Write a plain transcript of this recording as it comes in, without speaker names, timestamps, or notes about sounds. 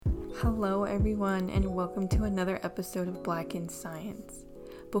Hello, everyone, and welcome to another episode of Black in Science.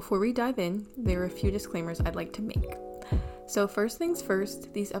 Before we dive in, there are a few disclaimers I'd like to make. So first things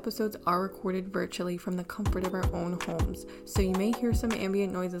first, these episodes are recorded virtually from the comfort of our own homes, so you may hear some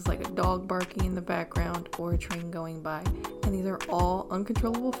ambient noises like a dog barking in the background or a train going by, and these are all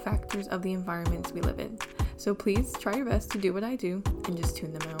uncontrollable factors of the environments we live in. So please try your best to do what I do and just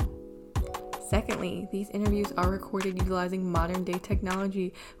tune them out. Secondly, these interviews are recorded utilizing modern day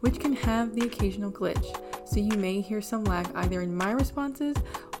technology, which can have the occasional glitch, so you may hear some lag either in my responses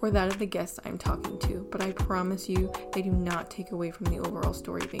or that of the guests I'm talking to, but I promise you they do not take away from the overall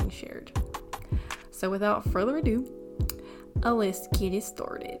story being shared. So without further ado, let's get it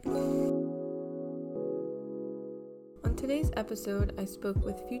started. On today's episode, I spoke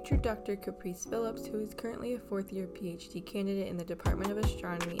with future Dr. Caprice Phillips, who is currently a fourth-year PhD candidate in the Department of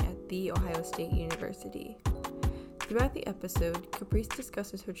Astronomy at The Ohio State University. Throughout the episode, Caprice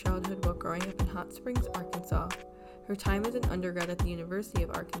discusses her childhood while growing up in Hot Springs, Arkansas, her time as an undergrad at the University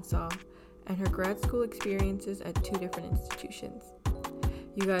of Arkansas, and her grad school experiences at two different institutions.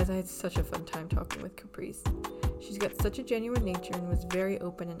 You guys, I had such a fun time talking with Caprice. She's got such a genuine nature and was very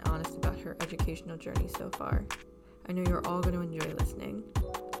open and honest about her educational journey so far. I know you're all going to enjoy listening.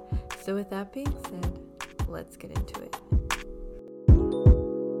 So with that being said, let's get into it.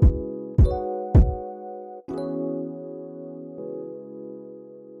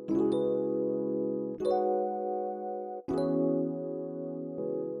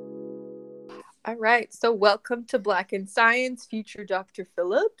 All right, so welcome to Black in Science, future Dr.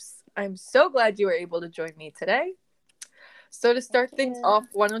 Phillips. I'm so glad you were able to join me today. So to start things off,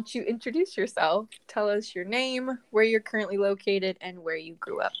 why don't you introduce yourself? Tell us your name, where you're currently located, and where you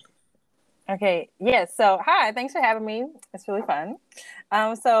grew up. Okay, yes. So, hi, thanks for having me. It's really fun.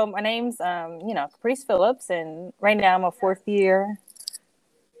 So my name's, Caprice Phillips, and right now I'm a fourth year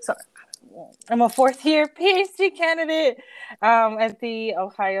PhD candidate at the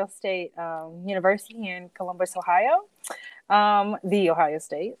Ohio State University here in Columbus, Ohio. The Ohio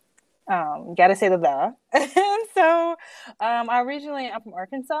State. Gotta say the. And so I'm from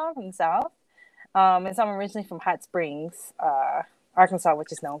Arkansas, from the South. And so I'm originally from Hot Springs, Arkansas,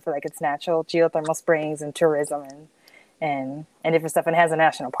 which is known for like its natural geothermal springs and tourism and different stuff, and has a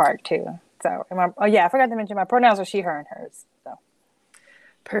national park too. So, I forgot to mention my pronouns are she, her, and hers. So,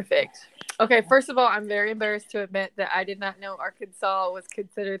 perfect. Okay, first of all, I'm very embarrassed to admit that I did not know Arkansas was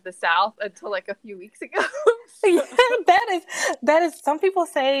considered the South until like a few weeks ago. Yeah, that is. Some people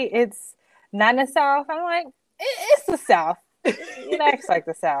say it's not in the South. I'm like, it's the South. It acts like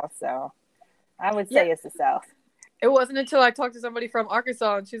the South, so I would say it's the South. It wasn't until I talked to somebody from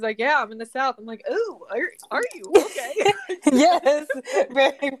Arkansas and she's like, yeah, I'm in the South. I'm like, oh, are you? Okay. Yes,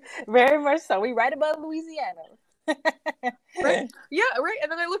 very, very much so. We right above Louisiana. Right. Yeah, right.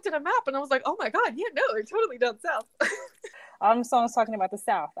 And then I looked at a map and I was like, oh my God, yeah, no, they're totally down south. Someone's talking about the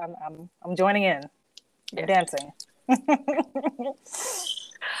South. I'm joining in. I'm dancing.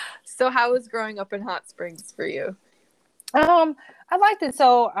 So how was growing up in Hot Springs for you? I liked it.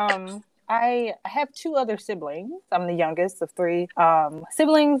 So I have two other siblings. I'm the youngest of three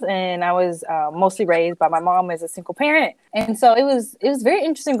siblings, and I was mostly raised by my mom as a single parent. And so it was very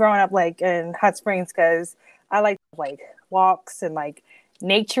interesting growing up like in Hot Springs because I like walks and like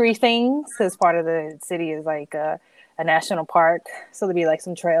naturey things. Because part of the city is like a national park, so there'd be like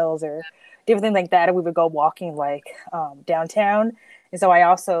some trails or different things like that. And we would go walking like downtown. And so I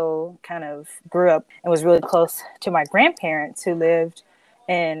also kind of grew up and was really close to my grandparents who lived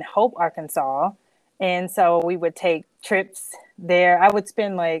in Hope, Arkansas. And so we would take trips there. I would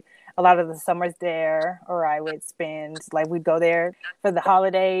spend like a lot of the summers there, or I would spend we'd go there for the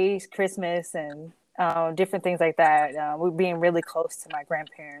holidays, Christmas, and different things like that. We being really close to my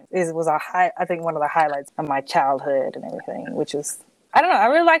grandparents was I think one of the highlights of my childhood and everything, which was, I don't know, I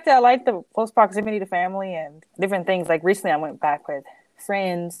really liked it. I liked the close proximity to family and different things. Like recently I went back with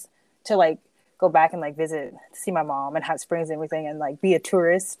friends to like go back and like visit, see my mom in Hot Springs and everything, and like be a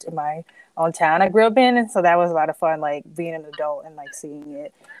tourist in my own town I grew up in. And so that was a lot of fun, like being an adult and like seeing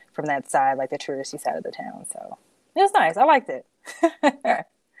it from that side, like the touristy side of the town. So it was nice. I liked it.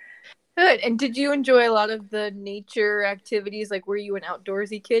 Good. And did you enjoy a lot of the nature activities? Like, were you an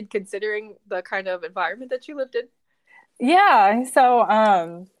outdoorsy kid considering the kind of environment that you lived in? Yeah. So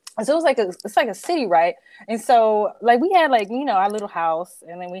it was it's like a city, right? And so like we had like, our little house,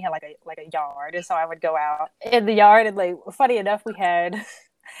 and then we had like a yard. And so I would go out in the yard, and like funny enough, we had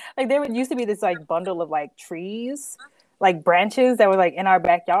like there used to be this like bundle of like trees, like branches that were like in our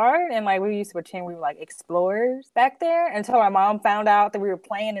backyard, and like we used to pretend we were like explorers back there until my mom found out that we were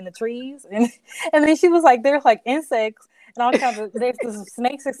playing in the trees, and then she was like, there's like insects and all kinds of there's some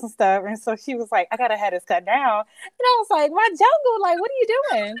snakes and some stuff. And so she was like, I gotta have this cut down. And I was like, my jungle, like, what are you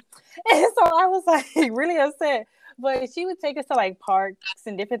doing? And so I was like really upset. But she would take us to like parks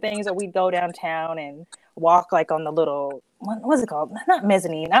and different things, or we'd go downtown and walk like on the little what's it called? Not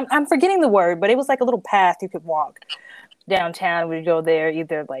mezzanine. I'm forgetting the word, but it was like a little path you could walk downtown. We'd go there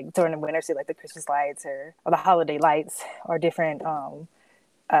either like during the winter, see like the Christmas lights or the holiday lights or different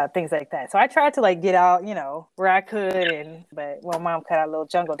things like that. So I tried to like get out, where I could, but mom cut our little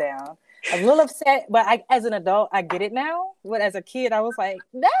jungle down. I was a little upset, but as an adult, I get it now. But as a kid, I was like,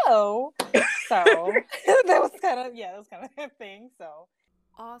 no. So that was kind of a thing. So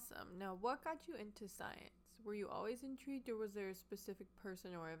awesome. Now, what got you into science? Were you always intrigued, or was there a specific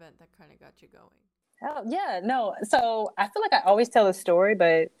person or event that kind of got you going? Oh, yeah, no. So I feel like I always tell a story,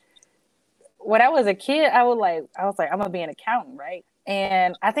 but when I was a kid, I was like, I'm gonna be an accountant, right?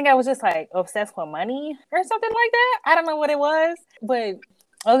 And I think I was just like obsessed with money or something like that. I don't know what it was, but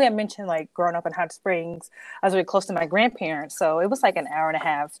earlier I mentioned like growing up in Hot Springs, I was really close to my grandparents, so it was like an hour and a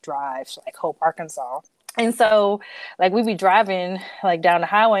half drive to like Hope, Arkansas. And so like we'd be driving like down the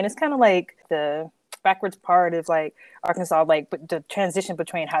highway, and it's kind of like the backwards part of like Arkansas, like the transition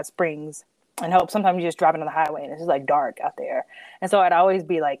between Hot Springs and Hope. Sometimes you just driving on the highway and it's just like dark out there. And so I'd always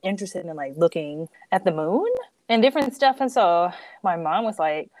be like interested in like looking at the moon and different stuff. And so my mom was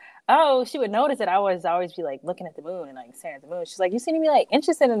like, oh, she would notice that I was always be like looking at the moon and like staring at the moon. She's like, you seem to be like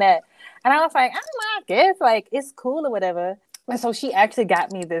interested in that. And I was like, I don't know, I guess like it's cool or whatever. And so she actually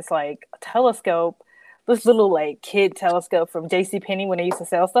got me this like telescope, this little like kid telescope from JCPenney when they used to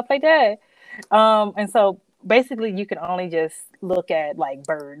sell stuff like that. And so basically you can only just look at like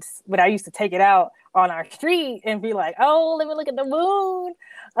birds, but I used to take it out on our street and be like, oh, let me look at the moon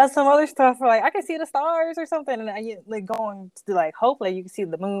or some other stuff, or like I can see the stars or something. And I like going to like hopefully you can see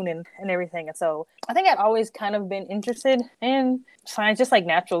the moon and everything. And so I think I'd always kind of been interested in science, just like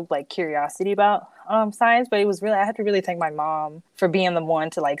natural like curiosity about science. But it was really, I had to really thank my mom for being the one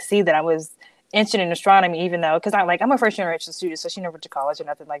to like see that I was interested in astronomy, even though because I'm a first generation student, so she never went to college or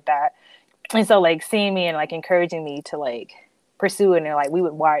nothing like that. And so like seeing me and like encouraging me to like pursue it, and like we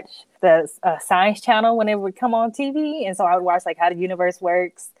would watch the science channel whenever it would come on TV. And so I would watch like how the universe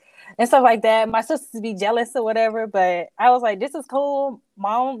works and stuff like that. My sisters would be jealous or whatever, but I was like, this is cool.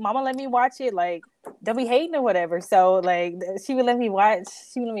 Mama let me watch it. Like, don't be hating or whatever. So like she would let me watch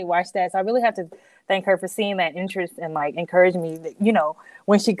that. So I really have to thank her for seeing that interest and like encouraging me,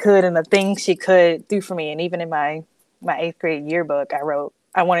 when she could and the things she could do for me. And even in my 8th grade yearbook, I wrote,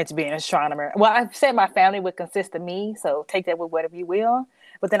 I wanted to be an astronomer. Well, I said my family would consist of me, so take that with whatever you will.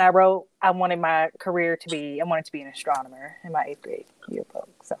 But then I wrote, I wanted to be an astronomer in my 8th grade yearbook.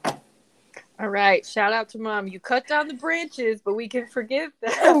 So, all right, shout out to Mom. You cut down the branches, but we can forgive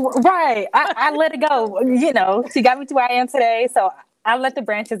them. Right, I let it go. She got me to where I am today, so I let the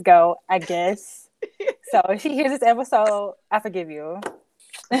branches go, I guess. So if she hears this episode, I forgive you.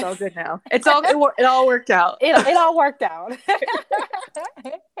 It's all good now. It all worked out. It all worked out.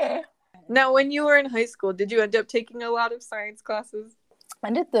 Now, when you were in high school, did you end up taking a lot of science classes? I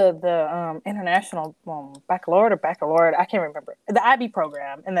did the international baccalaureate. I can't remember the IB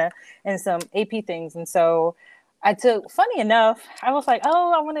program and some AP things. And so I took. Funny enough, I was like,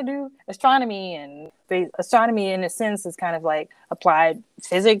 oh, I want to do astronomy, and astronomy in a sense is kind of like applied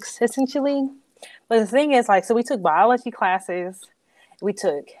physics essentially. But the thing is, like, so we took biology classes. We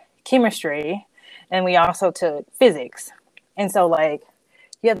took chemistry, and we also took physics. And so like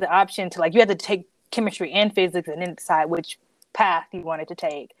you had the option to like, you had to take chemistry and physics and then decide which path you wanted to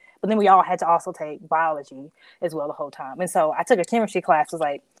take. But then we all had to also take biology as well the whole time. And so I took a chemistry class, was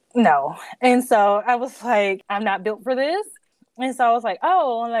like, no. And so I was like, I'm not built for this. And so I was like,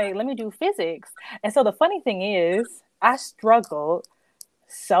 oh, like, let me do physics. And so the funny thing is, I struggled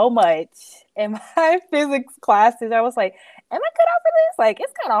so much in my physics classes. I was like, am I cut out for this? Like,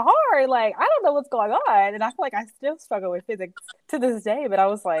 it's kind of hard. Like, I don't know what's going on. And I feel like I still struggle with physics to this day. But I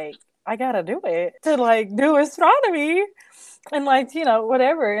was like, I gotta do it to like do astronomy and like,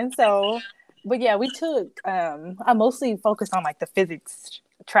 whatever. And so, but yeah, we took, I mostly focused on like the physics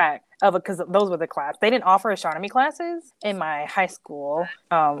track of it because those were the class. They didn't offer astronomy classes in my high school.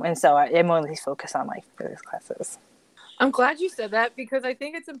 And so I mostly focused on like physics classes. I'm glad you said that, because I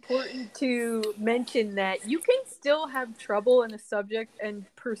think it's important to mention that you can still have trouble in a subject and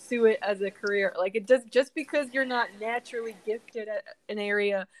pursue it as a career. Like, it does, just because you're not naturally gifted at an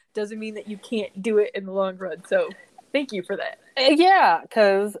area doesn't mean that you can't do it in the long run. So thank you for that. Yeah,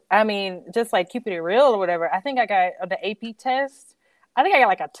 because I mean, just like keeping it real or whatever, I think I got the AP test. I think I got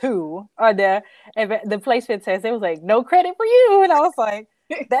like a 2 on the placement test. It was like, no credit for you. And I was like,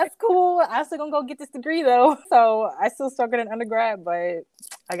 That's cool. I still gonna go get this degree though. So I still struggled in undergrad, but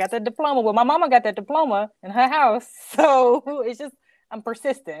I got that diploma. Well, my mama got that diploma in her house. So it's just I'm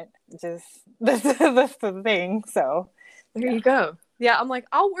persistent. Just that's the thing. So there you go. Yeah, I'm like,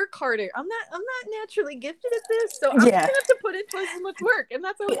 I'll work harder. I'm not naturally gifted at this, so I'm just gonna have to put in twice as much work, and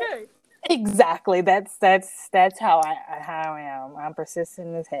that's okay. Exactly. That's how I am. I'm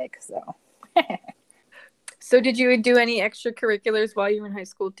persistent as heck. So. So did you do any extracurriculars while you were in high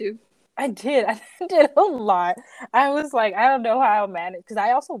school too? I did. I did a lot. I was like, I don't know how I managed because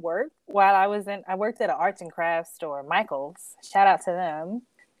I also worked while I worked at an arts and crafts store, Michael's. Shout out to them.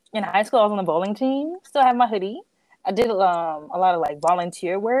 In high school, I was on the bowling team. Still have my hoodie. I did a lot of like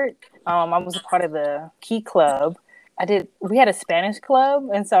volunteer work. I was a part of the Key Club. We had a Spanish club,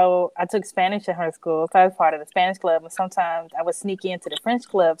 and so I took Spanish in high school. So I was part of the Spanish club, and sometimes I would sneak into the French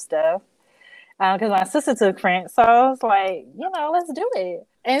club stuff. Because my sister took French, so I was like, let's do it.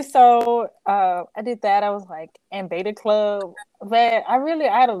 And so I did that. I was like in beta club, but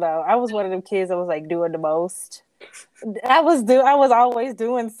I don't know. I was one of them kids that was like doing the most. I was always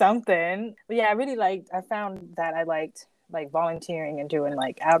doing something. But yeah, I found that I liked like volunteering and doing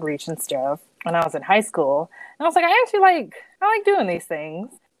like outreach and stuff when I was in high school. And I was like, I like doing these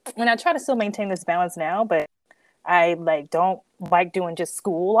things. And I try to still maintain this balance now, but I like don't like doing just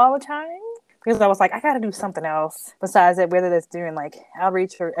school all the time. Because I was like, I got to do something else besides that, whether that's doing like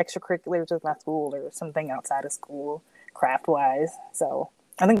outreach or extracurriculars with my school or something outside of school, craft-wise. So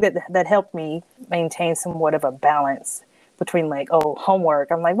I think that helped me maintain somewhat of a balance between like, homework.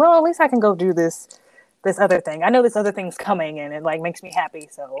 I'm like, well, at least I can go do this other thing. I know this other thing's coming and it like makes me happy.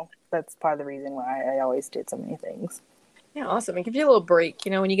 So that's part of the reason why I always did so many things. Yeah, awesome. It gives you a little break.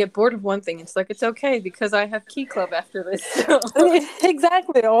 When you get bored of one thing, it's like, it's okay because I have Key Club after this. So.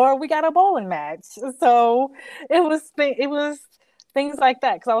 Exactly. Or we got a bowling match. So it was things like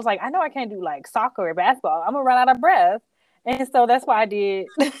that. Because I was like, I know I can't do like soccer or basketball. I'm going to run out of breath. And so that's why I did.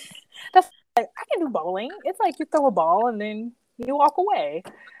 That's like, I can do bowling. It's like you throw a ball and then you walk away.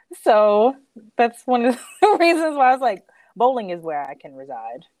 So that's one of the reasons why I was like, bowling is where I can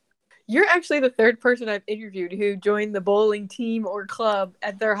reside. You're actually the third person I've interviewed who joined the bowling team or club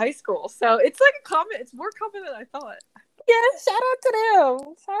at their high school. So it's like it's more common than I thought. Yeah, shout out to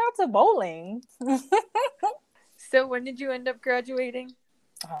them. Shout out to bowling. So when did you end up graduating?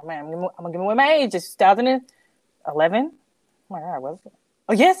 Oh man, I'm gonna give away my age. It's 2011. Oh my God, was it?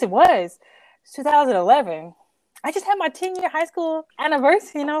 Oh yes, it was. It's 2011. I just had my 10-year high school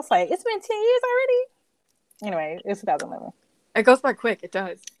anniversary, and I was like, it's been 10 years already. Anyway, it's 2011. It goes by quick. It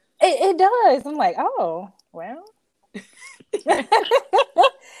does. It does. I'm like, oh, well.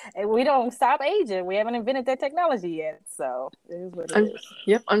 We don't stop aging. We haven't invented that technology yet. So it is what it is.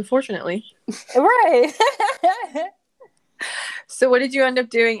 Yep, unfortunately. Right. So what did you end up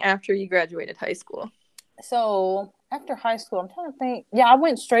doing after you graduated high school? So after high school, I'm trying to think. Yeah, I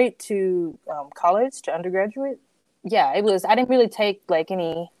went straight to college, to undergraduate. Yeah, I didn't really take like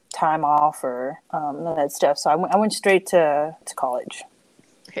any time off or none of that stuff. So I went straight to college.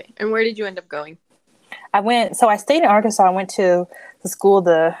 Okay. And where did you end up going? I stayed in Arkansas. I went to the school,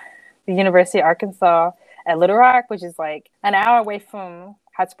 the University of Arkansas at Little Rock, which is like an hour away from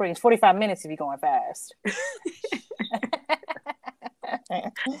Hot Springs, 45 minutes if you're going fast.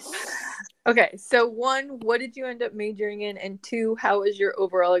 Okay. So 1, what did you end up majoring in? And 2, how was your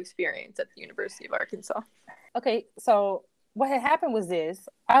overall experience at the University of Arkansas? Okay. So what had happened was this.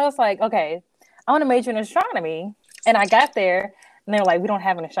 I was like, okay, I want to major in astronomy. And I got there. And they were like, we don't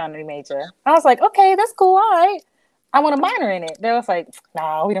have an astronomy major. I was like, okay, that's cool. All right. I want a minor in it. They was like,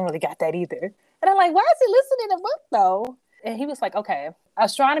 no, we don't really got that either. And I'm like, why is he listed in the book though? And he was like, okay,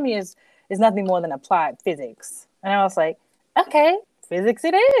 astronomy is nothing more than applied physics. And I was like, okay, physics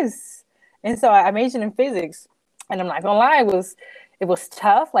it is. And so I majored in physics. And I'm not gonna lie, it was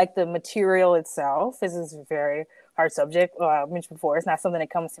tough. Like the material itself is a very hard subject. I mentioned before, it's not something that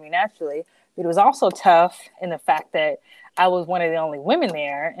comes to me naturally. But it was also tough in the fact that I was one of the only women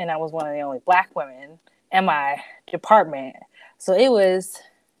there, and I was one of the only Black women in my department. So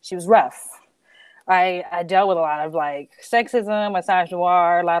she was rough. I dealt with a lot of like sexism,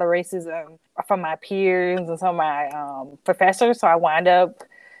 misogynoir, a lot of racism from my peers and some of my professors. So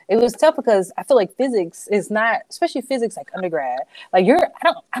it was tough because I feel like physics is not, especially physics like undergrad, like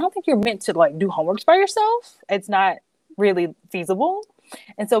I don't think you're meant to like do homeworks by yourself. It's not really feasible.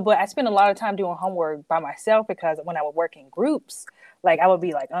 And so, but I spent a lot of time doing homework by myself because when I would work in groups, like I would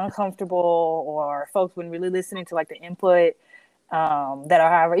be like uncomfortable or folks wouldn't really listen to like the input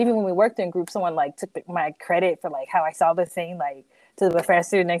however, even when we worked in groups, someone like took my credit for like how I saw the thing, like to the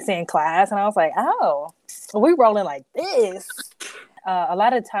professor next day in class. And I was like, oh, we rolling like this. a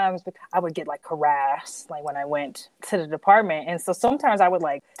lot of times I would get like harassed like when I went to the department. And so sometimes I would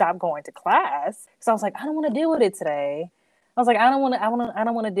like stop going to class. So I was like, I don't want to deal with it today. I was like, I don't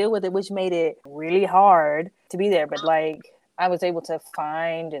want to deal with it, which made it really hard to be there. But like, I was able to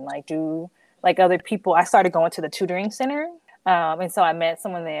find and like do like other people. I started going to the tutoring center. And so I met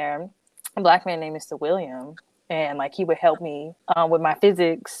someone there, a Black man named Mr. William. And like, he would help me with my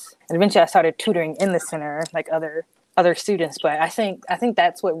physics. And eventually I started tutoring in the center, like other students. But I think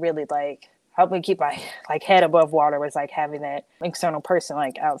that's what really like helped me keep my like head above water, was like having that external person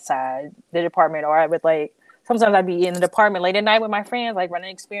like outside the department. Or I would like, sometimes I'd be in the department late at night with my friends, like running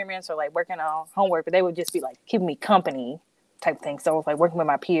experiments or like working on homework, but they would just be like keeping me company type thing. So like working with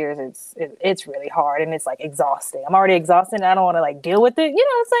my peers, it's really hard and it's like exhausting. I'm already exhausted and I don't want to like deal with it. You know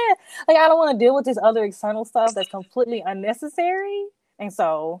what I'm saying? Like, I don't want to deal with this other external stuff that's completely unnecessary. And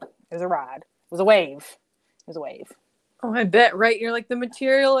so it was a ride. It was a wave. Oh, I bet, right? You're like, the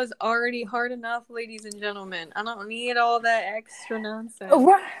material is already hard enough, ladies and gentlemen. I don't need all that extra nonsense.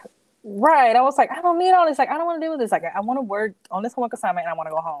 Right. I was like, I don't need all this. Like, I don't want to deal with this. Like, I want to work on this homework assignment and I want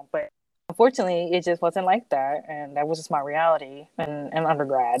to go home. But unfortunately, it just wasn't like that. And that was just my reality in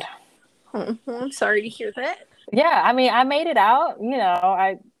undergrad. I'm sorry to hear that. Yeah. I mean, I made it out. You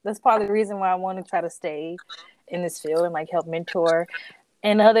know, that's part of the reason why I want to try to stay in this field and like help mentor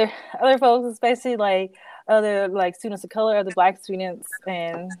and other folks, especially like other like students of color, other Black students,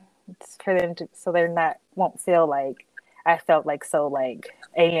 and for them to, so they're not, won't feel like I felt like so like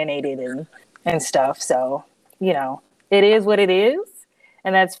alienated and stuff. So, you know, it is what it is.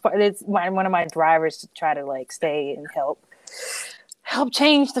 And it's one of my drivers to try to like stay and help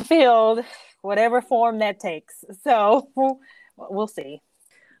change the field, whatever form that takes. So we'll see.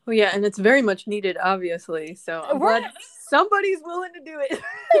 Well, yeah, and it's very much needed, obviously. So I'm glad somebody's willing to do it.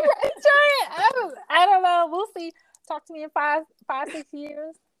 I don't know. We'll see. Talk to me in 5-6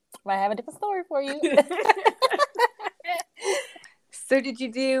 years. Might have a different story for you. So did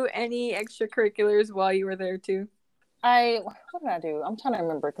you do any extracurriculars while you were there too? What did I do? I'm trying to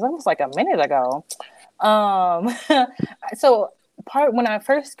remember because that was like a minute ago. So when I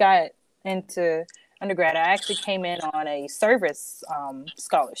first got into undergrad, I actually came in on a service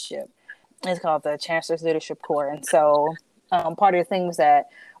scholarship. It's called the Chancellor's Leadership Corps. And so part of the things that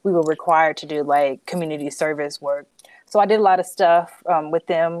we were required to do, like community service work. So I did a lot of stuff with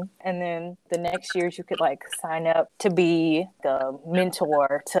them. And then the next years you could like sign up to be the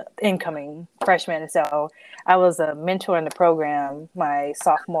mentor to incoming freshmen. So I was a mentor in the program my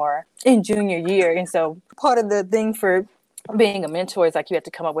sophomore and junior year. And so part of the thing for being a mentor is like you have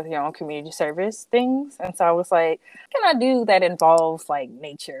to come up with your own community service things. And so I was like, can I do that involves like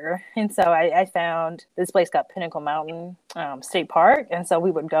nature? And so I found this place called Pinnacle Mountain State Park. And so we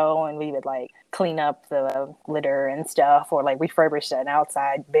would go and we would like clean up the litter and stuff, or like refurbish an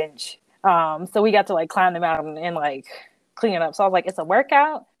outside bench. So we got to like climb the mountain and like clean it up. So I was like, it's a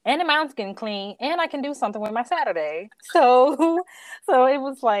workout and the mountain's getting clean and I can do something with my Saturday. So it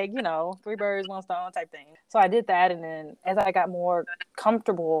was like, you know, 3 birds, 1 stone type thing. So I did that. And then as I got more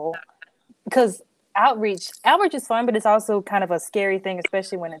comfortable, because outreach is fun, but it's also kind of a scary thing,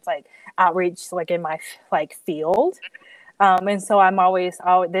 especially when it's like outreach, like in my like field. And so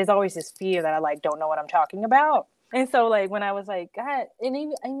there's always this fear that I like, don't know what I'm talking about. And so like when I was like, God, and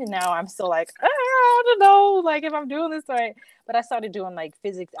even now I'm still like, I don't know, like if I'm doing this right. But I started doing like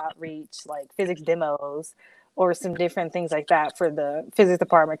physics outreach, like physics demos, or some different things like that for the physics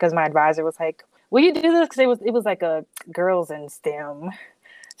department. Because my advisor was like, will you do this? Because it was like a girls in STEM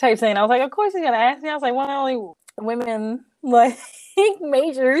type thing. I was like, of course he's gonna ask me. I was like, one of the only women like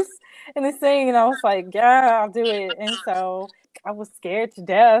majors in this thing. And I was like, yeah, I'll do it. And so I was scared to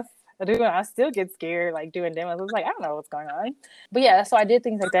death. I still get scared like doing demos. I was like, I don't know what's going on. But yeah, so I did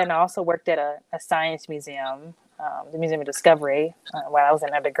things like that. And I also worked at a science museum, the Museum of Discovery, while I was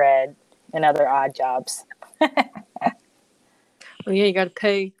in undergrad, and other odd jobs. Well, yeah, you got to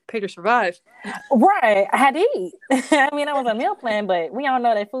pay to survive. Right. I had to eat. I mean, I was on meal plan, but we all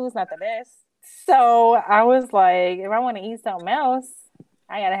know that food's not the best. So I was like, if I want to eat something else,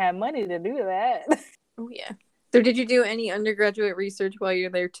 I got to have money to do that. Oh, yeah. So did you do any undergraduate research while you're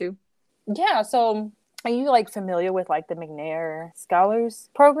there too? Yeah. So are you like familiar with like the McNair Scholars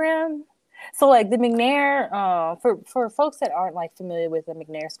Program? So like the McNair, for folks that aren't like familiar with the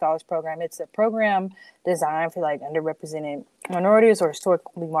McNair Scholars Program, it's a program designed for like underrepresented minorities or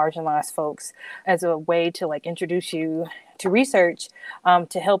historically marginalized folks as a way to like introduce you to research,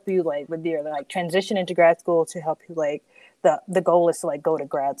 to help you like with your like transition into grad school, to help you like the goal is to like go to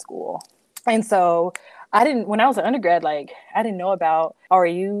grad school. And so when I was an undergrad, like I didn't know about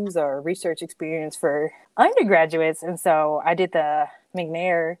REUs or research experience for undergraduates. And so I did the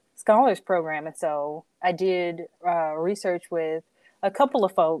McNair Scholars Program. And so I did research with a couple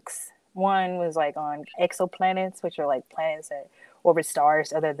of folks. One was like on exoplanets, which are like planets that orbit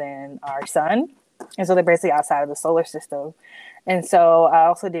stars other than our sun. And so they're basically outside of the solar system. And so I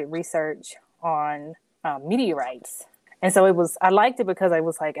also did research on meteorites. And so I liked it because I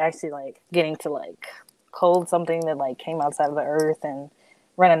was like actually like getting to like code something that like came outside of the earth and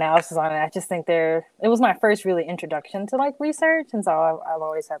run analysis on it. I just think it was my first really introduction to like research. And so I've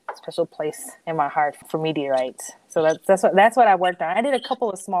always had a special place in my heart for meteorites. So that's what I worked on. I did a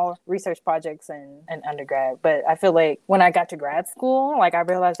couple of small research projects in undergrad, but I feel like when I got to grad school, like I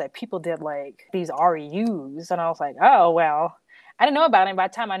realized that people did like these REUs and I was like, oh, well, I didn't know about it. By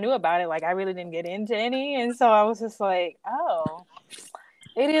the time I knew about it, like I really didn't get into any. And so I was just like, oh,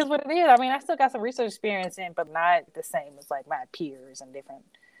 it is what it is. I mean, I still got some research experience in, but not the same as like my peers and different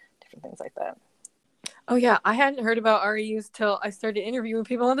things like that. Oh yeah, I hadn't heard about REUs till I started interviewing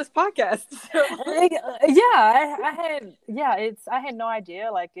people on this podcast. So. I had no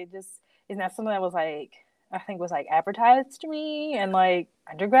idea. Like it just is not something that was like I think was like advertised to me and like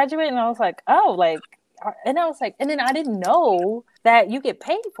undergraduate, and I was like, oh, like, and I was like, and then I didn't know that you get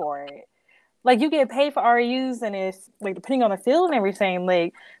paid for it. Like you get paid for REUs, and it's like depending on the field and everything,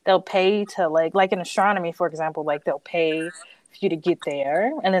 like they'll pay to like in astronomy, for example, like they'll pay for you to get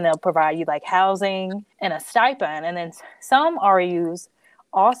there, and then they'll provide you like housing and a stipend, and then some REUs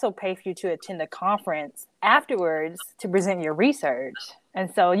also pay for you to attend a conference afterwards to present your research,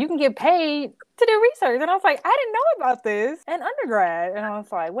 and so you can get paid to do research. And I was like, I didn't know about this in undergrad, and I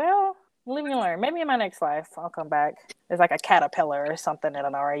was like, well, live and learn. Maybe in my next life, I'll come back as like a caterpillar or something at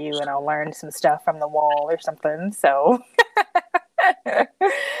an REU, and I'll learn some stuff from the wall or something. So,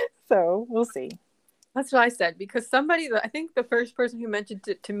 so we'll see. That's what I said, because I think the first person who mentioned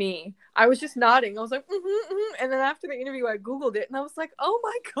it to me, I was just nodding. I was like, and then after the interview, I Googled it, and I was like, oh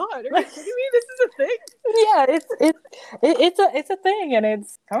my God, are you kidding me? This is a thing? Yeah, it's a thing, and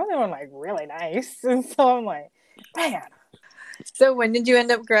it's some of them are like really nice, and so I'm like, man. So when did you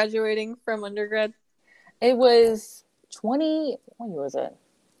end up graduating from undergrad? It was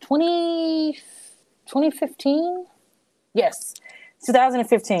 2015? Yes,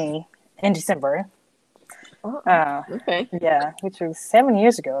 2015 in December. Oh, okay. Yeah, which was 7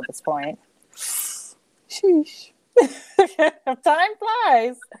 years ago at this point. Sheesh. Time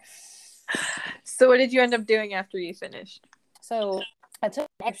flies. So what did you end up doing after you finished? So I took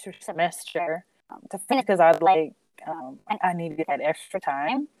an extra semester to finish because I needed that extra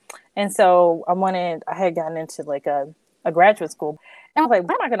time. And so I had gotten into like a graduate school. And I was like,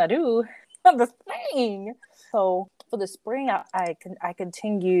 what am I going to do in the spring? So for the spring, I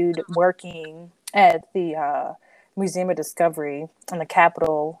continued working at the Museum of Discovery in the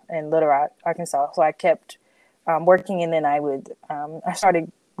Capitol in Little Rock, Arkansas. So I kept working, and then I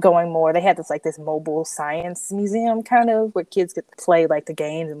started going more. They had this mobile science museum kind of where kids could play like the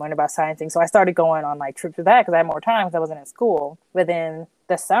games and learn about science things. So I started going on like trips to that because I had more time because I wasn't in school. But then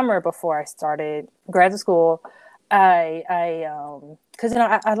the summer before I started graduate school, because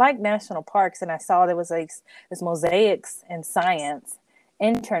I like national parks, and I saw there was like this Mosaics in Science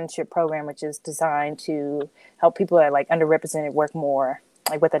internship program, which is designed to help people that are like underrepresented work more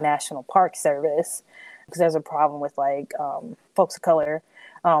like with the National Park Service, because there's a problem with like folks of color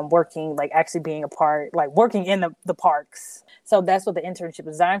working, like actually being a part, like working in the parks. So that's what the internship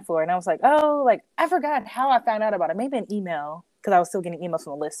was designed for. And I was like, oh, like I forgot how I found out about it. Maybe an email, because I was still getting emails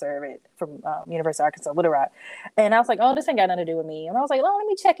from the listserv from University of Arkansas Little Rock. And I was like, oh, this ain't got nothing to do with me. And I was like, oh, let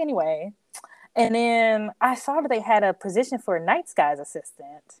me check anyway. And then I saw that they had a position for a night skies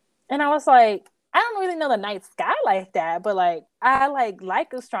assistant. And I was like, I don't really know the night sky like that, but like I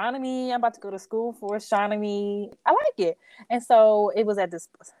like astronomy. I'm about to go to school for astronomy. I like it. And so it was at this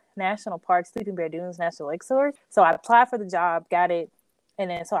national park, Sleeping Bear Dunes National Lake Resort. So I applied for the job, got it. And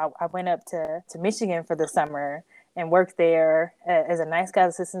then so I went up to Michigan for the summer and worked there as a night sky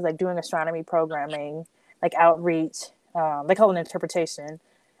assistant, like doing astronomy programming, like outreach. They call it interpretation.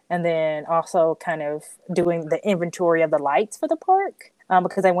 And then also kind of doing the inventory of the lights for the park.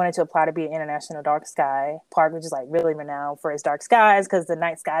 Because I wanted to apply to be an international dark sky park, which is like really renowned for its dark skies, because the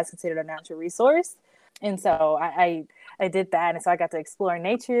night sky is considered a natural resource. And so I did that. And so I got to explore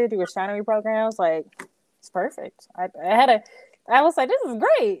nature, do astronomy programs. Like, it's perfect. I was like, this is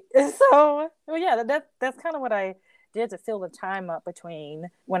great. And so, well, yeah, that's kind of what I did to fill the time up between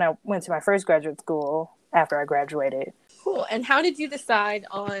when I went to my first graduate school after I graduated. Cool. And how did you decide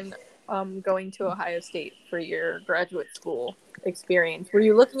on going to Ohio State for your graduate school experience? Were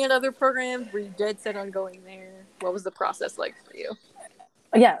you looking at other programs? Were you dead set on going there? What was the process like for you?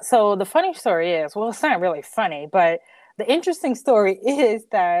 Yeah, so the funny story is, well, it's not really funny, but the interesting story is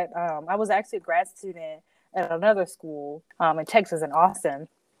that I was actually a grad student at another school in Texas, in Austin.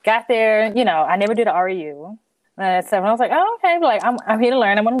 Got there, I never did an REU. So I was like, oh, okay, like I'm here to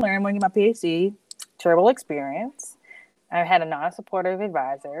learn. I want to learn. I'm going to get my PhD. Terrible experience. I had a non-supportive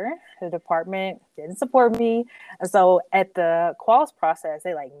advisor. The department didn't support me. And so at the quals process,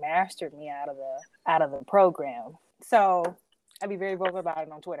 they like mastered me out of the program. So I'd be very vocal about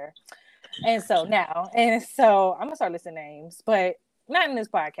it on Twitter. And so I'm gonna start listing names, but not in this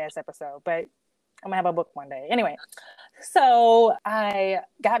podcast episode, but I'm gonna have a book one day. Anyway, so I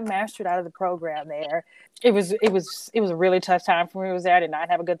got mastered out of the program there. It was a really tough time for me. I was there. I did not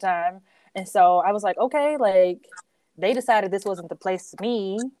have a good time. And so I was like, okay, like they decided this wasn't the place for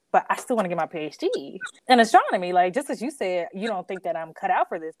me, but I still want to get my PhD in astronomy. Like, just as you said, you don't think that I'm cut out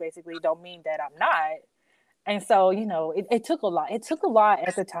for this, basically, don't mean that I'm not. And so, it took a lot. It took a lot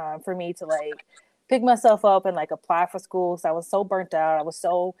at the time for me to like pick myself up and like apply for school. So I was so burnt out. I was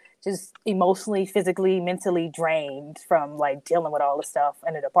so just emotionally, physically, mentally drained from like dealing with all the stuff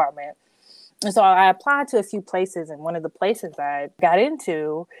in the department. And so I applied to a few places, and one of the places I got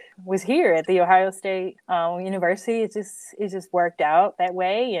into was here at The Ohio State University. It just worked out that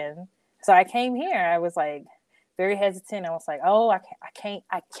way. And so I came here. I was like very hesitant. I was like, oh, I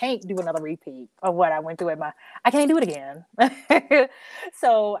can't do another repeat of what I went through I can't do it again.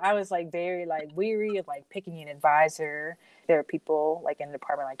 So I was like very like weary of like picking an advisor. There are people like in the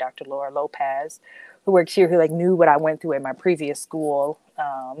department like Dr. Laura Lopez, who works here, who like knew what I went through at my previous school,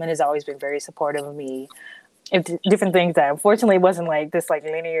 and has always been very supportive of me. Different things that unfortunately wasn't like this like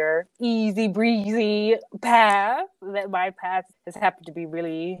linear, easy breezy path. That my path has happened to be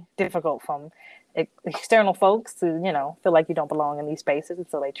really difficult from external folks to feel like you don't belong in these spaces, and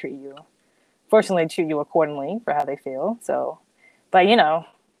so they treat you accordingly for how they feel. So, but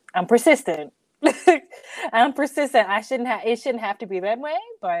I'm persistent. I'm persistent. It shouldn't have to be that way,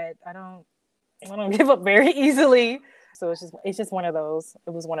 but I don't give up very easily. So it's just one of those.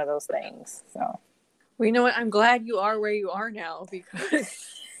 It was one of those things. So, well, you know what? I'm glad you are where you are now, because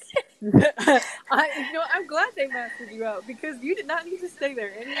I'm glad they mastered you out, because you did not need to stay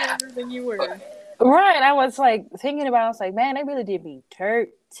there any longer than you were. Right. I was like thinking about. I was like, man, they really did me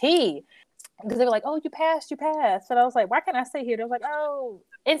dirty. Because they were like, oh, you passed. And I was like, why can't I stay here? They was like, oh,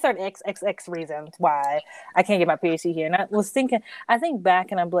 insert XXX reasons why I can't get my PhD here. And I was thinking, I think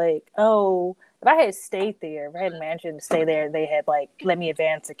back and I'm like, oh, if I had stayed there, if I had managed to stay there, they had like let me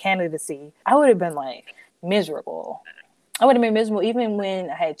advance to candidacy, I would have been like miserable. I would have been miserable even when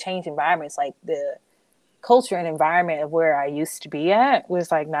I had changed environments. Like the culture and environment of where I used to be at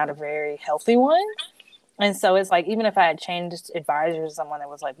was like not a very healthy one. And so it's like, even if I had changed advisors, someone that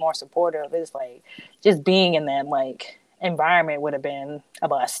was like more supportive, it's like just being in that like environment would have been a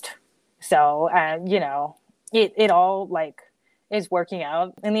bust. So, it all like is working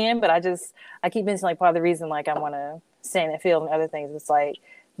out in the end. But I keep mentioning like part of the reason like I want to stay in that field and other things. It's like,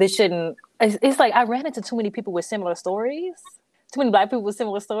 it's like I ran into too many people with similar stories, too many Black people with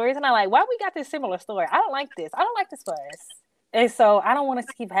similar stories. And I'm like, why we got this similar story? I don't like this. I don't like this for us. And so I don't want us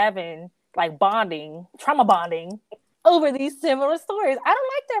to keep having like trauma bonding over these similar stories. I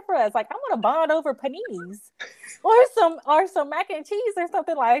don't like that for us. Like I want to bond over paninis or some mac and cheese or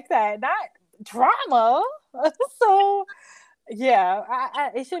something like that, not drama. So yeah,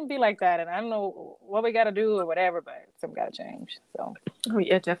 it shouldn't be like that. And I don't know what we got to do or whatever, but something got to change. So. Oh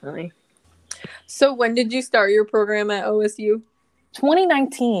yeah, definitely. So when did you start your program at OSU?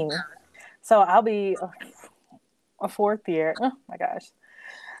 2019. So I'll be a fourth year. Oh my gosh.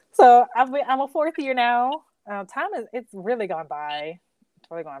 So I'm a fourth year now. It's really gone by. It's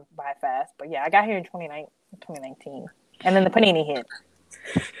really gone by fast. But yeah, I got here in 2019. And then the panini hit.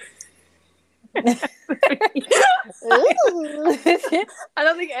 I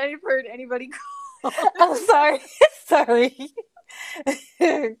don't think I've heard anybody call. Oh, sorry. Sorry.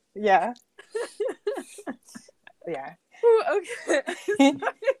 Yeah. Yeah. Ooh, okay. Sorry,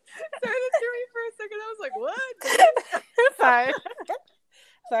 that threw me for a second. I was like, what? Sorry.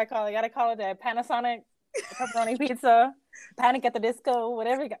 So I gotta call it a Panasonic pepperoni pizza, Panic at the Disco,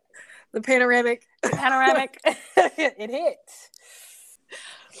 whatever you got. The panoramic. It hit.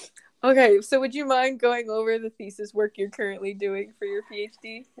 Okay, so would you mind going over the thesis work you're currently doing for your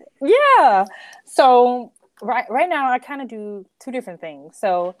PhD? Yeah. So right now I kind of do two different things.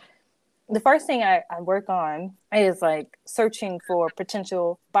 So the first thing I work on is like searching for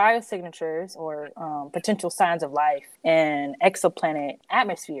potential biosignatures or potential signs of life in exoplanet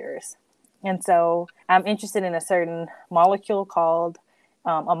atmospheres. And so I'm interested in a certain molecule called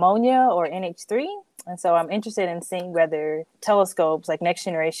ammonia or NH3. And so I'm interested in seeing whether telescopes, like next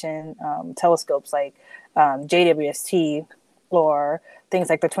generation telescopes like JWST or things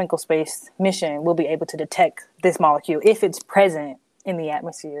like the Twinkle Space mission, will be able to detect this molecule if it's present in the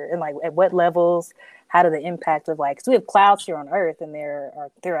atmosphere, and like at what levels, how do the impact of like, because we have clouds here on Earth and there are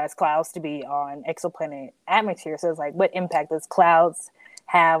theorized clouds to be on exoplanet atmosphere. So it's like, what impact does clouds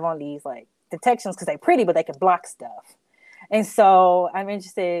have on these like detections? Because they're pretty, but they can block stuff. And so I'm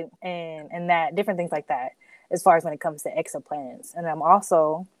interested in that, different things like that, as far as when it comes to exoplanets. And I'm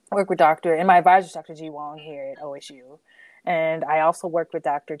also work with and my advisor is Dr. G. Wong here at OSU. And I also work with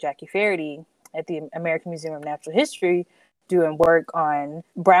Dr. Jackie Faraday at the American Museum of Natural History, doing work on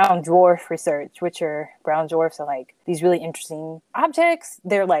brown dwarf research, which are brown dwarfs are like these really interesting objects.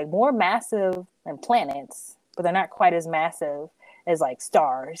 They're like more massive than planets, but they're not quite as massive as like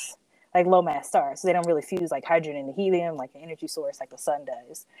stars, like low mass stars. So they don't really fuse like hydrogen into helium, like an energy source like the sun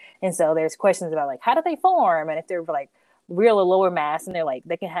does. And so there's questions about like, how do they form? And if they're like real or lower mass, and they're like,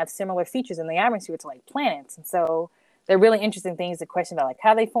 they can have similar features in the atmosphere to like planets. And so they're really interesting things to question about like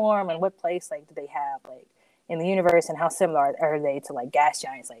how they form and what place like do they have like in the universe, and how similar are they to like gas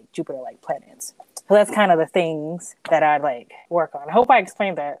giants like Jupiter, like planets. So that's kind of the things that I like work on. I hope I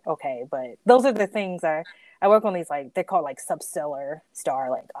explained that okay, but those are the things I work on. These like, they're called like substellar star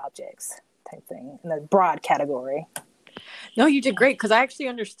like objects type thing in the broad category. No, you did great, because I actually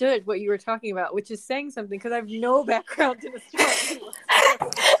understood what you were talking about, which is saying something, because I have no background in astronomy.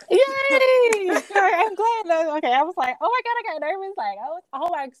 Yay! I'm glad that, okay, I was like, oh my god, I got nervous. Like, I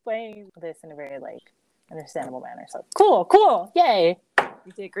hope I explained this in a very like understandable manner. So cool, yay!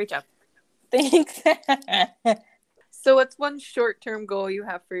 You did a great job. Thanks. So what's one short-term goal you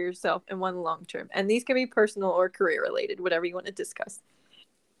have for yourself and one long-term? And these can be personal or career related, whatever you want to discuss.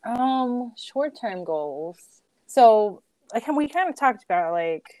 Short-term goals. So like we kind of talked about,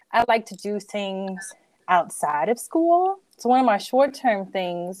 like I like to do things outside of school. So one of my short-term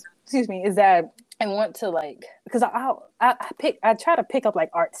things, is that I want to like, because I try to pick up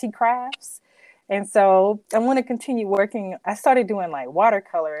like artsy crafts. And so I want to continue working. I started doing like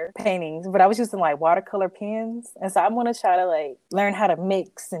watercolor paintings, but I was using like watercolor pens. And so I want to try to like learn how to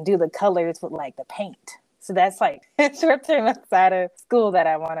mix and do the colors with like the paint. So that's like short term outside of school that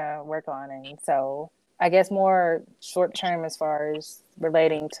I want to work on. And so I guess more short term as far as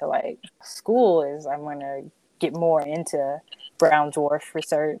relating to like school is I'm going to get more into brown dwarf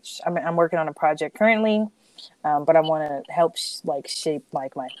research. I'm working on a project currently, but I want to help shape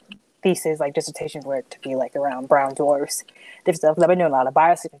like my thesis, like dissertation work, to be like around brown dwarfs, different stuff. I've been doing a lot of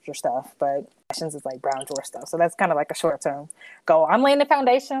biosignature stuff, but questions is like brown dwarf stuff. So that's kind of like a short term goal. I'm laying the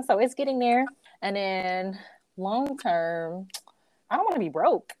foundation, so it's getting there. And then long term, I don't want to be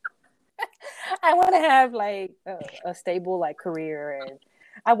broke. I want to have like a stable like career, and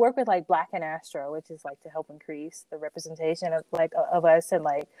I work with like Black and Astro, which is like to help increase the representation of like of us in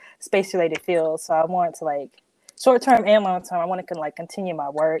like space related fields. So I want to like short term and long term, I want to like continue my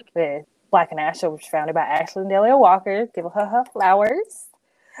work with Black and Astro, which was founded by Ashley Delia Walker. Give her flowers.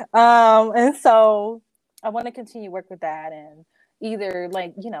 And so I want to continue work with that, and either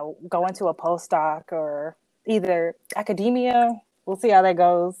like, go into a postdoc or either academia. We'll see how that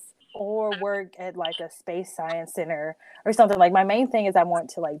goes. Or work at like a space science center or something. Like my main thing is I want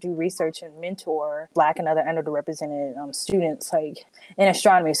to like do research and mentor Black and other underrepresented students like in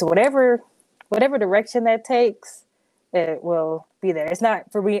astronomy. So whatever direction that takes, it will be there. It's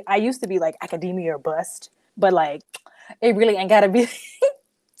not for me. I used to be like academia or bust, but like it really ain't gotta be.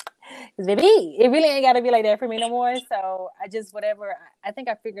 It really ain't gotta be like that for me no more. So I just I think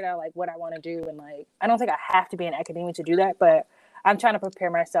I figured out like what I want to do, and like I don't think I have to be in academia to do that, but I'm trying to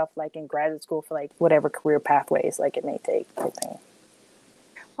prepare myself like in graduate school for like whatever career pathways like it may take.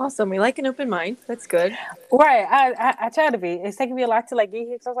 Awesome. We like an open mind. That's good. Right. I try to be. It's taking me a lot to like get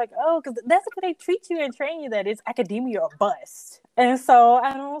here. So I was like, oh, because that's what they treat you and train you, that it's academia or bust. And so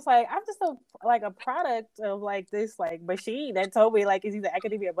I was like, I'm just a product of like this like machine that told me like it's either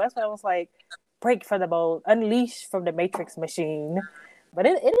academia or bust. But I was like, break from the mold, unleash from the matrix machine. But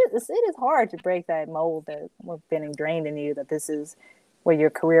it is hard to break that mold that has been ingrained in you, that this is where your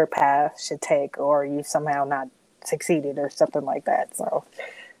career path should take, or you've somehow not succeeded or something like that. So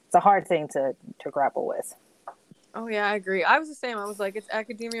it's a hard thing to grapple with. Oh yeah, I agree. I was the same. I was like, it's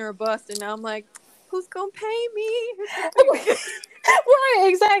academia or bust, and now I'm like, who's gonna pay me? Right,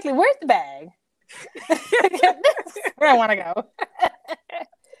 exactly. Where's the bag? Where I want to go.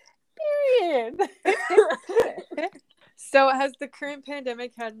 Period. So has the current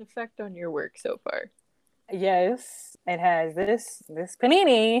pandemic had an effect on your work so far? Yes, it has. This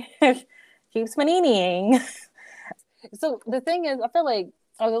panini keeps paniniing. So the thing is, I feel like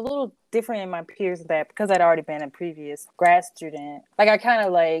I was a little different in my peers with that because I'd already been a previous grad student. Like I kind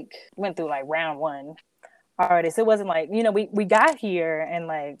of like went through like round one already. So it wasn't like, we got here and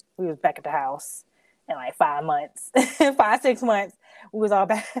like we was back at the house in like 5 months, 5, 6 months. We was all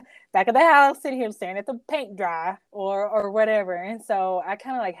back at the house, sitting here staring at the paint dry or whatever. And so I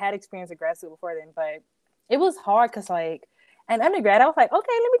kind of like had experience at grad school before then, but it was hard because like in undergrad, I was like,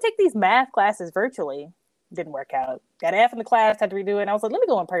 okay, let me take these math classes virtually. Didn't work out. Got an F in the class, had to redo it. And I was like, let me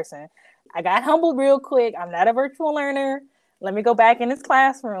go in person. I got humbled real quick. I'm not a virtual learner. Let me go back in this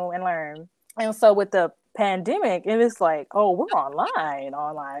classroom and learn. And so with the pandemic, it was like, oh, we're online.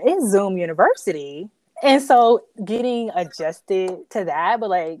 It's Zoom University. And so getting adjusted to that, but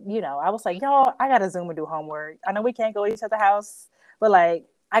like, I was like, y'all, I gotta Zoom and do homework. I know we can't go to each other's house, but like,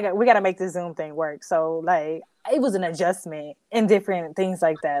 we gotta make this Zoom thing work. So like, it was an adjustment and different things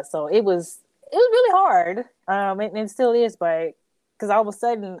like that. So it was really hard. And it still is, but because all of a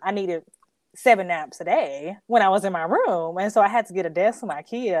sudden I needed 7 naps a day when I was in my room. And so I had to get a desk from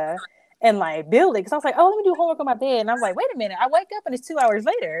IKEA and like build it. Because I was like, oh, let me do homework on my bed. And I was like, wait a minute. I wake up and it's 2 hours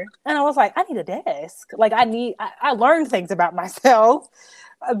later. And I was like, I need a desk. Like I learned things about myself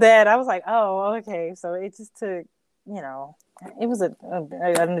that I was like, oh, okay. So it just took, it was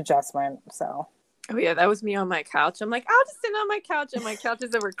an adjustment. So. Oh yeah, that was me on my couch. I'm like, I'll just sit on my couch, and my couch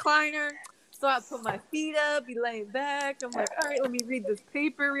is a recliner. So I put my feet up, be laying back. I'm like, all right, let me read this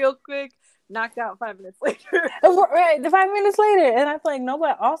paper real quick. Knocked out 5 minutes later. Right, 5 minutes later. And I feel like no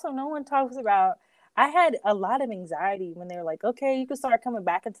one talks about, I had a lot of anxiety when they were like, okay, you can start coming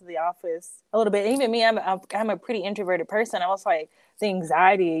back into the office a little bit. Even me, I'm a pretty introverted person. I was like, the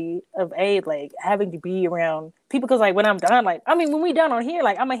anxiety of like having to be around people. Because like when I'm done, like, I mean, when we done on here,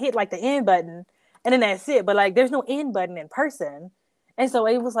 like I'm going to hit like the end button and then that's it. But like, there's no end button in person. And so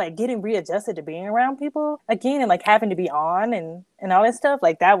it was like getting readjusted to being around people again and like having to be on and all that stuff.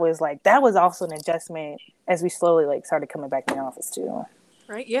 Like that was also an adjustment as we slowly like started coming back in the office too.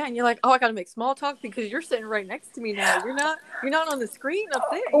 Right. Yeah. And you're like, oh, I got to make small talk because you're sitting right next to me now. You're not on the screen up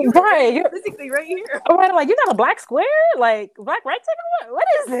there. You're physically right here. Right. I'm like, you're not a black square, like black rectangle. What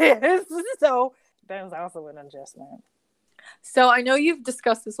is this? So that was also an adjustment. So I know you've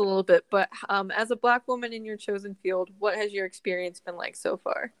discussed this a little bit, but as a Black woman in your chosen field, what has your experience been like so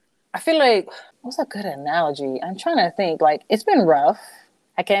far? I feel like, what's a good analogy? I'm trying to think. Like, it's been rough.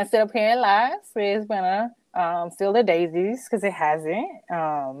 I can't sit up here and lie. So it's been a field of daisies because it hasn't.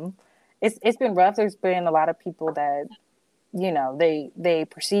 It's been rough. There's been a lot of people that, they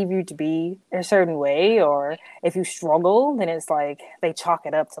perceive you to be a certain way, or if you struggle, then it's like they chalk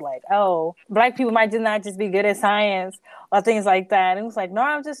it up to like, oh, Black people might just not just be good at science or things like that. And it's like, no,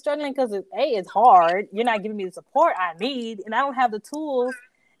 I'm just struggling because it's hard. You're not giving me the support I need, and I don't have the tools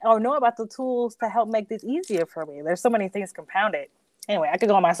or know about the tools to help make this easier for me. There's so many things compounded. Anyway, I could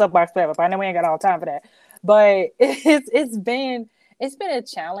go on my soapbox forever, but I know we ain't got all the time for that. But it's been a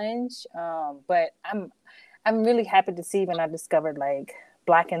challenge. But I'm really happy to see when I discovered like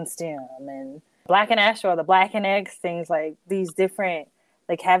Black in STEM and Black in Astro, the Black in X, things like these different,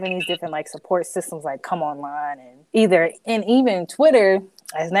 like having these different like support systems like come online and even Twitter,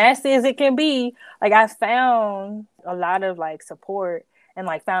 as nasty as it can be, like I found a lot of like support and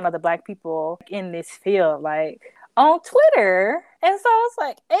like found other Black people in this field like on Twitter. And so it's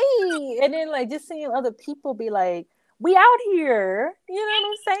like, hey, and then like just seeing other people be like, we out here, you know what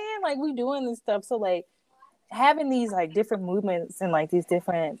I'm saying? Like we doing this stuff. So like having these like different movements and like these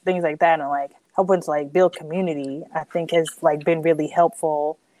different things like that and like helping to like build community, I think has like been really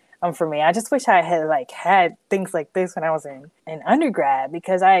helpful for me. I just wish I had things like this when I was in undergrad,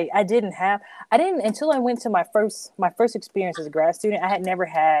 because I didn't until I went to my first experience as a grad student. I had never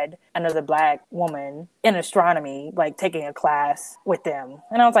had another Black woman in astronomy like taking a class with them,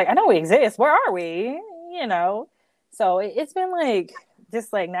 and I was like, I know we exist. Where are we? So it's been like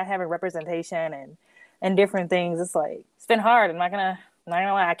just like not having representation and different things. It's like it's been hard. I'm not gonna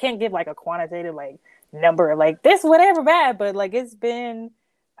lie. I can't give like a quantitative like number like this whatever bad, but like it's been.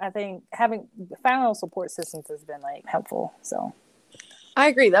 I think having found those support systems has been like helpful. So I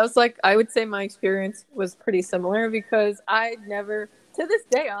agree. That was like, I would say my experience was pretty similar, because I never, to this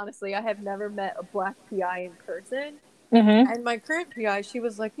day, honestly, I have never met a Black PI in person. Mm-hmm. And my current PI, she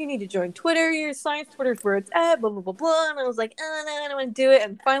was like, you need to join Twitter. Your science Twitter's where it's at, blah, blah, blah, blah. And I was like, oh, no, I don't want to do it.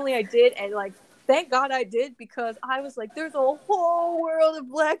 And finally I did. And like, thank God I did, because I was like, there's a whole world of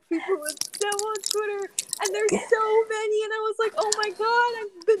Black people with STEM on Twitter, and there's so many. And I was like, oh my God,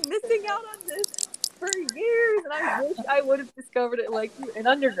 I've been missing out on this for years. And And I wish I would have discovered it like you in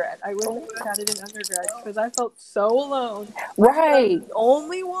undergrad. I wish I would have had it in undergrad because I felt so alone. I was the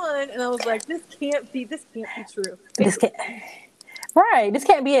only one, and I was like, this can't be true. This can't. Right, this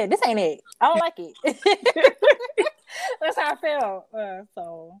can't be it. This ain't it. I don't like it. That's how I felt.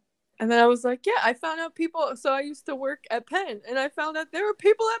 And then I was like, yeah, I found out people. So I used to work at Penn, and I found out there were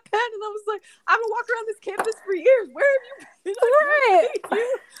people at Penn, and I was like, I've been walking around this campus for years. Where have you been? Right.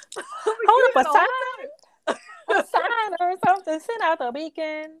 Hold up a sign or something. Send out the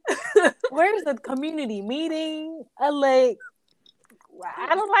beacon. Where's the community meeting? I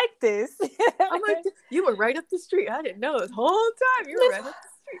don't like this. I'm like, you were right up the street. I didn't know this whole time. You were right up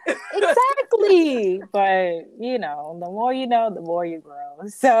the street. Exactly. But the more you know, the more you grow.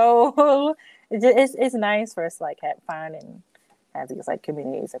 So it's nice for us to find and have these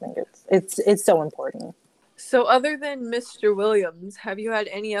communities. I think it's so important. So other than Mr. Williams, have you had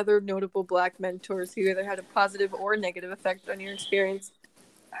any other notable Black mentors who either had a positive or negative effect on your experience?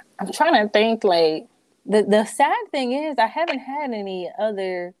 I'm trying to think. The sad thing is I haven't had any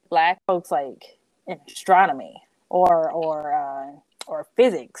other Black folks in astronomy or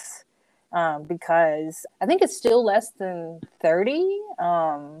physics, because I think it's still less than 30.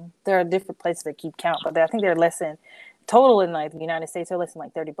 There are different places that keep count, but I think there are less than total in the United States. There are less than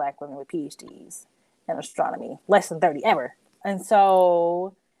 30 Black women with PhDs in astronomy, less than 30 ever. And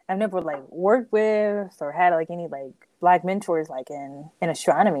so I've never worked with or had any Black mentors in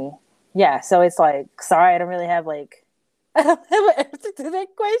astronomy. Yeah, so it's sorry, I don't really have I don't have an answer to that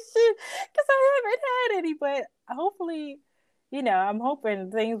question because I haven't had any, but hopefully, I'm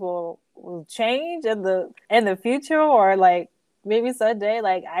hoping things will change in the future, or maybe someday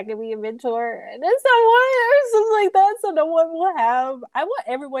I could be a mentor and then someone or something like that, so no one will have. I want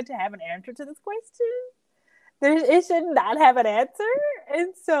everyone to have an answer to this question. It should not have an answer,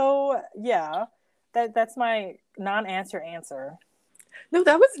 and so yeah, that's my non-answer answer. No,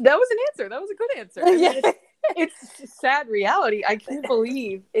 that was an answer. That was a good answer. I mean, it's sad reality. I can't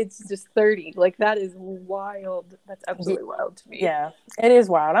believe it's just 30. That is wild. That's absolutely wild to me. Yeah, it is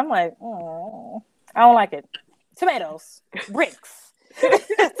wild. I'm like, oh, I don't like it. Tomatoes, bricks.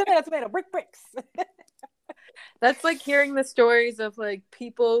 tomato, bricks. That's like hearing the stories of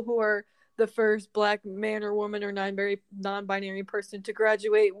people who are the first Black man or woman or non-binary person to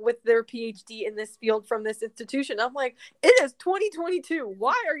graduate with their PhD in this field from this institution. I'm like, it is 2022.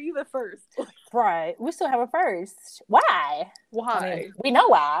 Why are you the first? Right. We still have a first. Why? Why? I mean, we know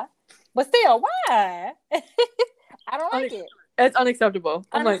why, but still, why? I don't like it. It's unacceptable.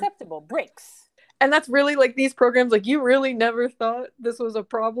 Unacceptable. Bricks. And that's really these programs, you really never thought this was a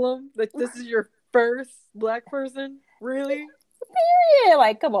problem? That this is your first Black person? Really?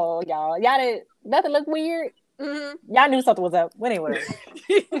 Yeah, come on, y'all. Y'all didn't nothing look weird. Mm-hmm. Y'all knew something was up. Anyway.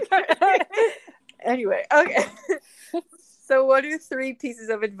 Anyway, okay. So what are 3 pieces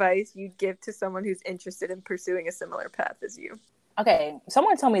of advice you'd give to someone who's interested in pursuing a similar path as you? Okay,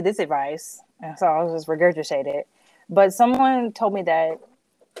 someone told me this advice, and so I'll just regurgitate it. But someone told me that,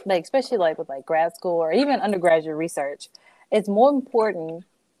 especially with grad school or even undergraduate research, it's more important.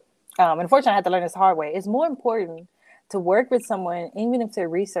 Unfortunately, I had to learn this the hard way. It's more important to work with someone, even if their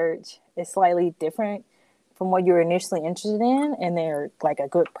research is slightly different from what you're initially interested in, and they're a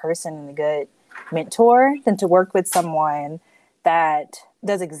good person and a good mentor, than to work with someone that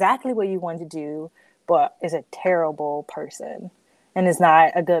does exactly what you want to do, but is a terrible person and is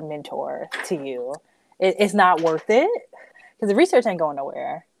not a good mentor to you. It's not worth it because the research ain't going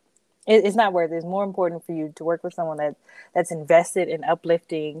nowhere. It's not worth it. It's more important for you to work with someone that's invested in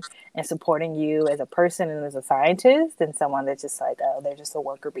uplifting and supporting you as a person and as a scientist than someone that's just they're just a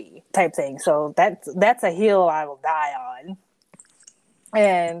worker bee type thing. So that's a hill I will die on.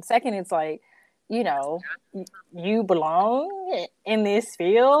 And second, it's you belong in this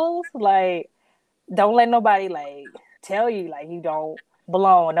field. Don't let nobody tell you you don't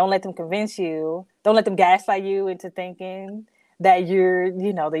belong. Don't let them convince you. Don't let them gaslight you into thinking that you're,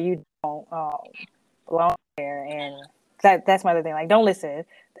 that you don't belong there. And that's my other thing. Don't listen.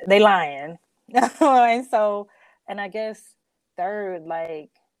 They lying. And I guess third,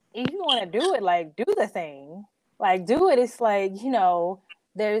 if you want to do it, do the thing. Do it. It's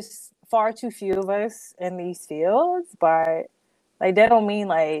there's far too few of us in these fields, but that don't mean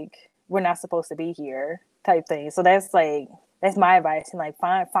we're not supposed to be here type thing. So that's my advice. And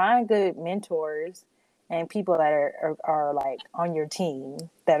find good mentors and people that are on your team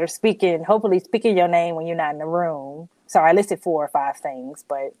that are hopefully speaking your name when you're not in the room. Sorry, I listed 4 or 5 things,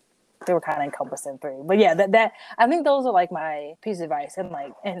 but they were kind of encompassing 3. But yeah, that I think those are my piece of advice. And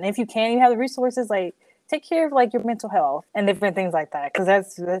and if you have the resources, take care of like your mental health and different things like that, because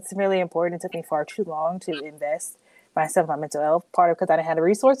that's really important. It took me far too long to invest myself in my mental health, part of because I didn't have the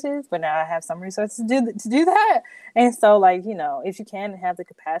resources, but now I have some resources to do that. And so, like, you know, if you can have the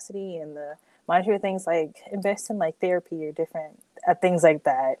capacity and the monetary things, like invest in like therapy or different things like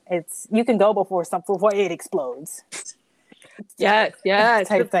that. You can go before it explodes. Yes,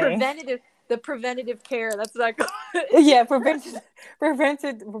 type thing. The preventative care. That's what I call it. Yeah, preventative.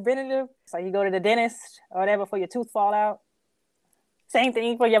 So you go to the dentist or whatever for your tooth fall out. Same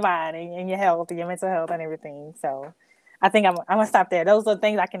thing for your mind and your health, and your mental health, and everything. So I think I'm gonna stop there. Those are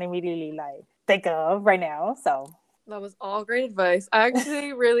things I can immediately like think of right now. So that was all great advice. I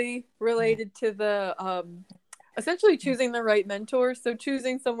actually really related to the essentially choosing the right mentor. So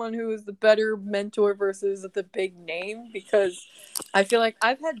choosing someone who is the better mentor versus the big name, because I feel like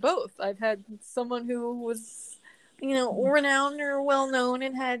I've had both. I've had someone who was, you know, renowned or well-known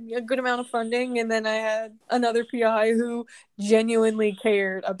and had a good amount of funding. And then I had another PI who genuinely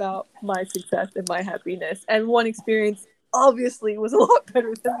cared about my success and my happiness. And one experience obviously was a lot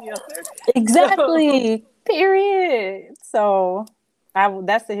better than the other. Exactly. Period. So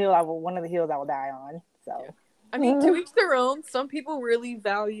that's the hill one of the hills I will die on. So. Yeah. I mean, to each their own. Some people really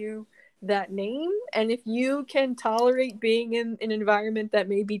value that name, and if you can tolerate being in an environment that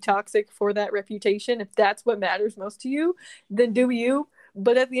may be toxic for that reputation, if that's what matters most to you, then do you.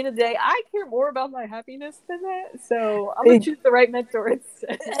 But at the end of the day, I care more about my happiness than that, so I'm gonna choose the right mentor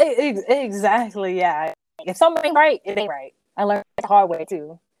instead. Exactly, yeah. If something ain't right, it ain't right. I learned the hard way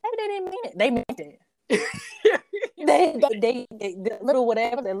too. Maybe they didn't mean it. They meant it. they the little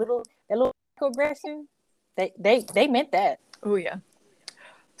whatever, that little microaggression. They meant that. Oh yeah.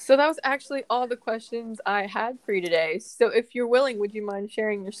 So that was actually all the questions I had for you today. So if you're willing, would you mind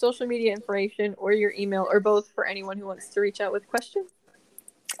sharing your social media information or your email or both for anyone who wants to reach out with questions?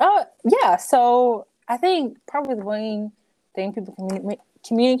 Yeah. So I think probably the main thing people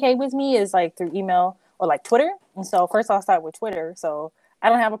communicate with me is like through email or like Twitter. And so first I'll start with Twitter. So I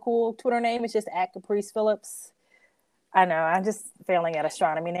don't have a cool Twitter name. It's just @CapricePhillips. I know, I'm just failing at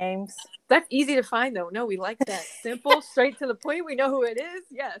astronomy names. That's easy to find, though. No, we like that. Simple, straight to the point. We know who it is.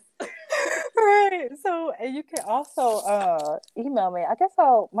 Yes. Right. So, and you can also email me. I guess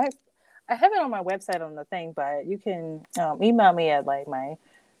I have it on my website on the thing, but you can email me at like my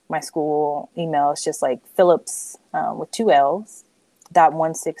school email. It's just like Phillips with 2 L's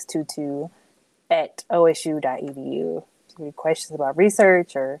 .1622 @osu.edu. If you have questions about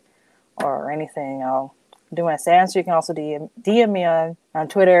research or anything, I'll do my answer. You can also DM me on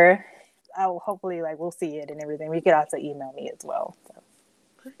Twitter. I'll hopefully we'll see it and everything. You can also email me as well. So.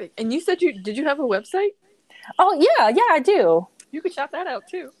 Perfect. And you said did you have a website? Oh yeah, I do. You could shout that out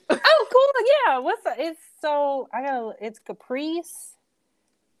too. Oh cool, yeah. It's Caprice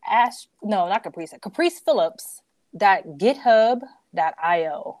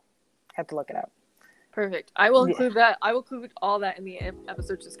CapricePhillips.github.io. Have to look it up. Perfect. I will include that. I will include all that in the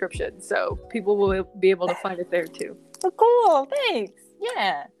episode description, so people will be able to find it there too. Oh, cool. Thanks.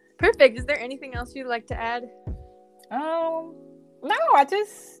 Yeah. Perfect. Is there anything else you'd like to add? No. I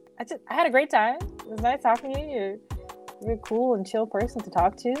had a great time. It was nice talking to you. You're a cool and chill person to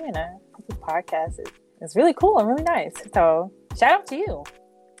talk to, and this podcast is really cool and really nice. So shout out to you.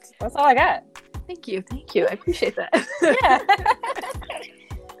 That's all I got. Thank you. I appreciate that. Yeah.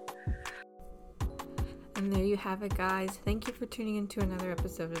 And there you have it, guys. Thank you for tuning into another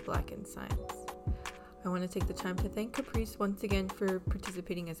episode of Black in Science. I want to take the time to thank Caprice once again for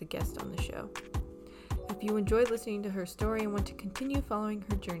participating as a guest on the show. If you enjoyed listening to her story and want to continue following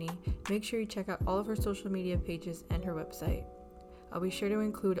her journey, make sure you check out all of her social media pages and her website. I'll be sure to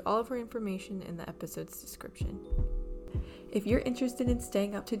include all of her information in the episode's description. If you're interested in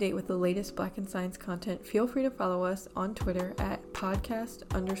staying up to date with the latest Black in Science content, feel free to follow us on Twitter at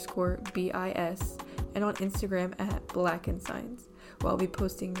podcast_BIS and on Instagram at Black in Science, where I'll be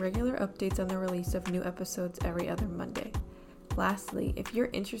posting regular updates on the release of new episodes every other Monday. Lastly, if you're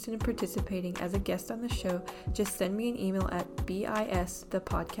interested in participating as a guest on the show, just send me an email at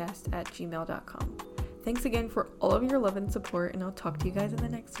bisthepodcast@gmail.com. Thanks again for all of your love and support, and I'll talk to you guys in the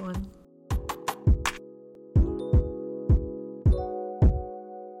next one.